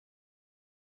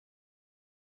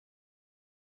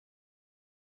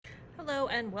Hello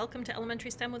and welcome to Elementary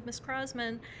STEM with Miss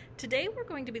Crosman. Today we're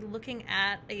going to be looking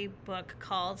at a book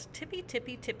called Tippy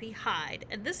Tippy Tippy Hide.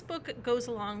 And this book goes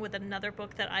along with another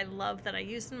book that I love that I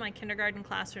use in my kindergarten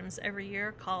classrooms every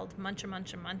year called Muncha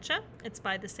Muncha Muncha. It's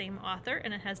by the same author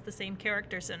and it has the same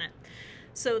characters in it.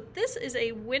 So this is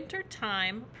a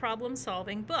wintertime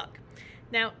problem-solving book.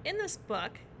 Now in this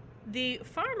book, the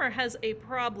farmer has a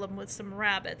problem with some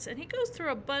rabbits, and he goes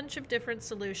through a bunch of different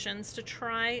solutions to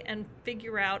try and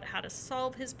figure out how to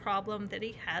solve his problem that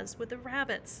he has with the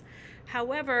rabbits.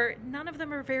 However, none of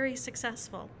them are very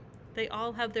successful. They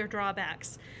all have their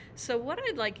drawbacks. So what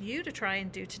I'd like you to try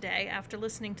and do today, after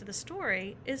listening to the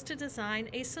story, is to design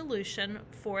a solution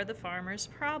for the farmer's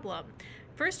problem.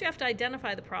 First, you have to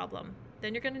identify the problem.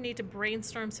 Then you're going to need to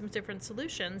brainstorm some different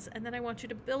solutions, and then I want you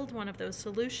to build one of those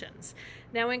solutions.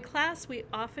 Now in class, we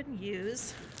often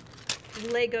use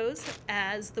Legos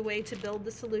as the way to build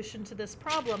the solution to this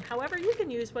problem. However, you can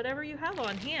use whatever you have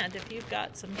on hand. If you've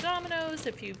got some dominoes,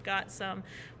 if you've got some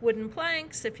wooden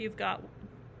planks, if you've got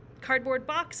cardboard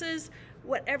boxes,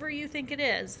 whatever you think it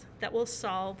is that will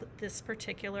solve this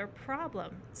particular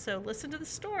problem. So listen to the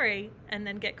story and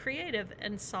then get creative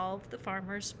and solve the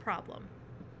farmer's problem.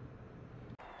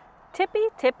 Tippy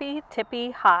Tippy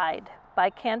Tippy Hide by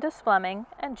Candace Fleming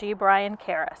and G. Brian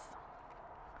Karras.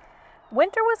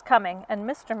 Winter was coming and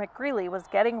Mr. McGreely was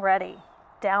getting ready.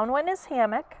 Down went his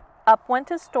hammock, up went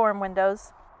his storm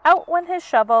windows, out went his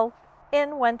shovel,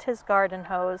 in went his garden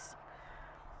hose.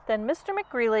 Then Mr.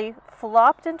 McGreely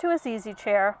flopped into his easy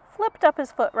chair, flipped up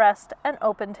his footrest, and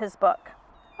opened his book.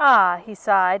 Ah, he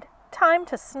sighed, time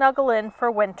to snuggle in for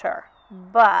winter.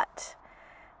 But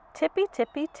tippy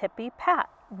tippy tippy pat.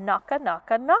 Knocka,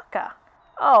 knocka, knocka.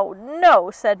 Oh,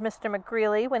 no, said Mr.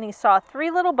 McGreely when he saw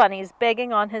three little bunnies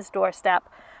begging on his doorstep.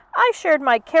 I shared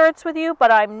my carrots with you,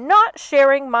 but I'm not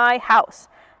sharing my house.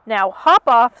 Now hop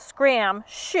off, scram,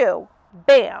 shoo,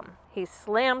 bam. He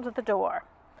slammed the door.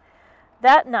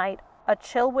 That night, a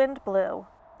chill wind blew.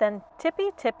 Then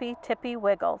tippy, tippy, tippy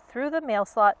wiggle, through the mail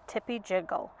slot tippy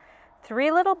jiggle.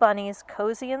 Three little bunnies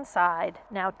cozy inside.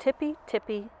 Now tippy,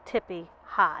 tippy, tippy,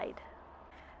 hide.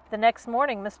 The next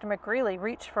morning, Mr. McGreely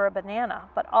reached for a banana,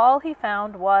 but all he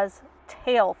found was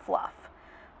tail fluff.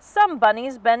 Some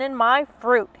bunnies been in my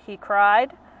fruit, he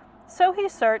cried. So he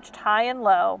searched high and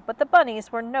low, but the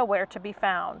bunnies were nowhere to be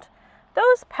found.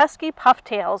 Those pesky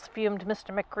pufftails, fumed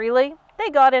Mr. McGreely. They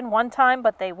got in one time,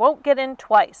 but they won't get in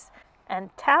twice. And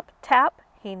tap, tap,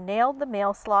 he nailed the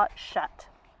mail slot shut.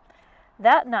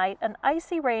 That night, an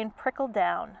icy rain prickled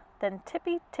down. Then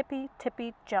tippy, tippy,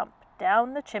 tippy, jump.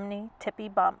 Down the chimney, tippy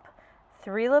bump.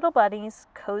 Three little bunnies,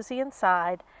 cozy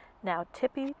inside. Now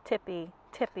tippy, tippy,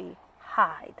 tippy,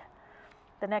 hide.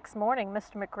 The next morning,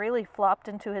 Mr. McGreely flopped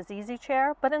into his easy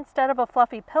chair, but instead of a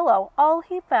fluffy pillow, all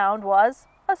he found was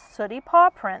a sooty paw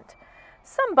print.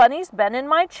 Some bunnies been in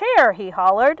my chair, he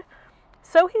hollered.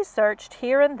 So he searched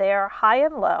here and there, high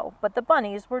and low, but the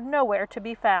bunnies were nowhere to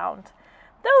be found.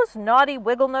 Those naughty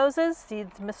wiggle noses,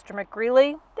 seethed Mr.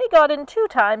 McGreely. They got in two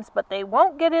times, but they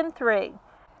won't get in three.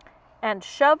 And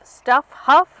shove, stuff,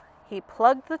 huff, he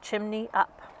plugged the chimney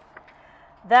up.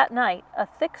 That night, a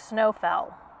thick snow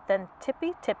fell. Then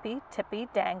tippy, tippy, tippy,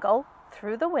 dangle,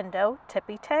 through the window,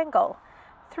 tippy tangle.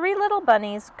 Three little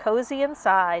bunnies cozy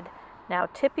inside. Now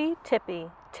tippy, tippy,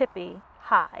 tippy,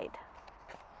 hide.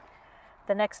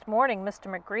 The next morning, Mr.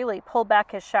 McGreely pulled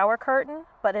back his shower curtain,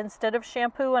 but instead of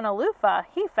shampoo and a loofah,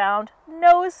 he found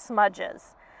nose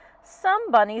smudges.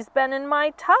 Some bunnies been in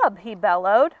my tub, he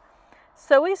bellowed.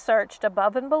 So he searched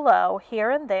above and below, here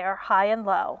and there, high and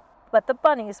low, but the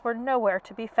bunnies were nowhere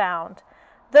to be found.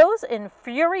 Those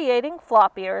infuriating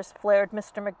flop ears, flared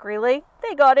Mr. McGreely.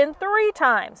 They got in three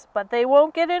times, but they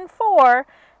won't get in four.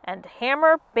 And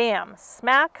hammer, bam,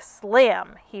 smack,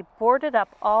 slam, he boarded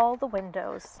up all the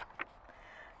windows.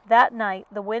 That night,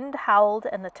 the wind howled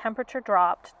and the temperature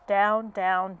dropped, down,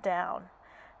 down, down.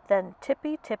 Then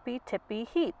tippy, tippy, tippy,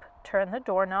 heap, turn the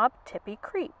doorknob, tippy,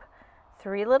 creep.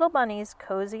 Three little bunnies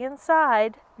cozy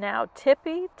inside. Now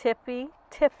tippy, tippy,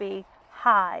 tippy,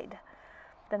 hide.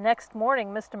 The next morning,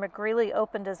 Mr. McGreely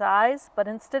opened his eyes, but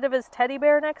instead of his teddy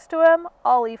bear next to him,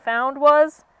 all he found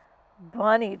was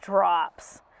bunny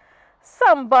drops.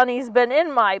 Some bunnies been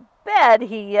in my bed,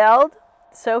 he yelled.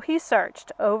 So he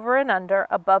searched over and under,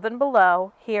 above and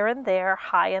below, here and there,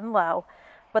 high and low,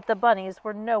 but the bunnies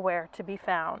were nowhere to be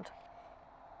found.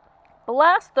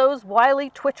 Blast those wily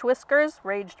twitch whiskers,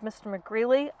 raged Mr.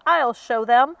 McGreely. I'll show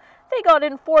them. They got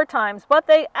in four times, but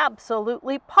they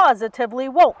absolutely, positively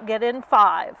won't get in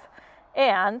five.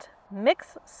 And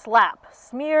mix, slap,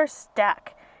 smear,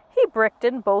 stack. He bricked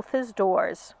in both his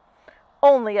doors.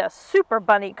 Only a super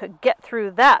bunny could get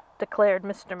through that, declared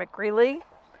Mr. McGreely.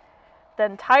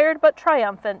 Then, tired but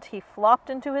triumphant, he flopped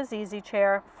into his easy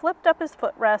chair, flipped up his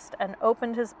footrest, and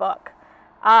opened his book.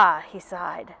 Ah, he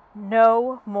sighed,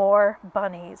 no more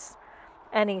bunnies.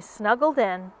 And he snuggled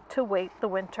in to wait the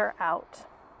winter out.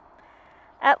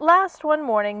 At last one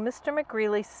morning, Mr.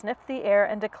 McGreely sniffed the air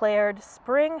and declared,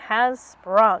 "Spring has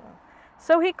sprung."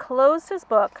 So he closed his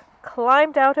book,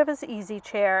 climbed out of his easy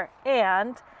chair,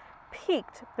 and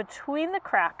peeked between the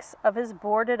cracks of his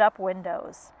boarded-up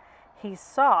windows. He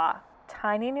saw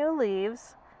tiny new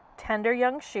leaves, tender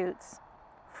young shoots,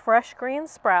 fresh green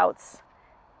sprouts,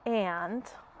 and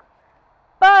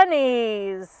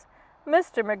bunnies!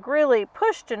 Mr. McGreely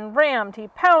pushed and rammed, he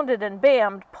pounded and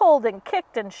bammed, pulled and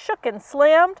kicked and shook and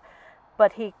slammed,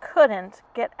 but he couldn't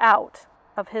get out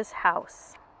of his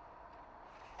house.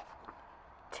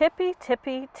 Tippy,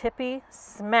 tippy, tippy,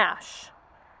 smash!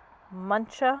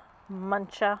 Muncha,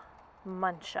 muncha,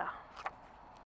 muncha.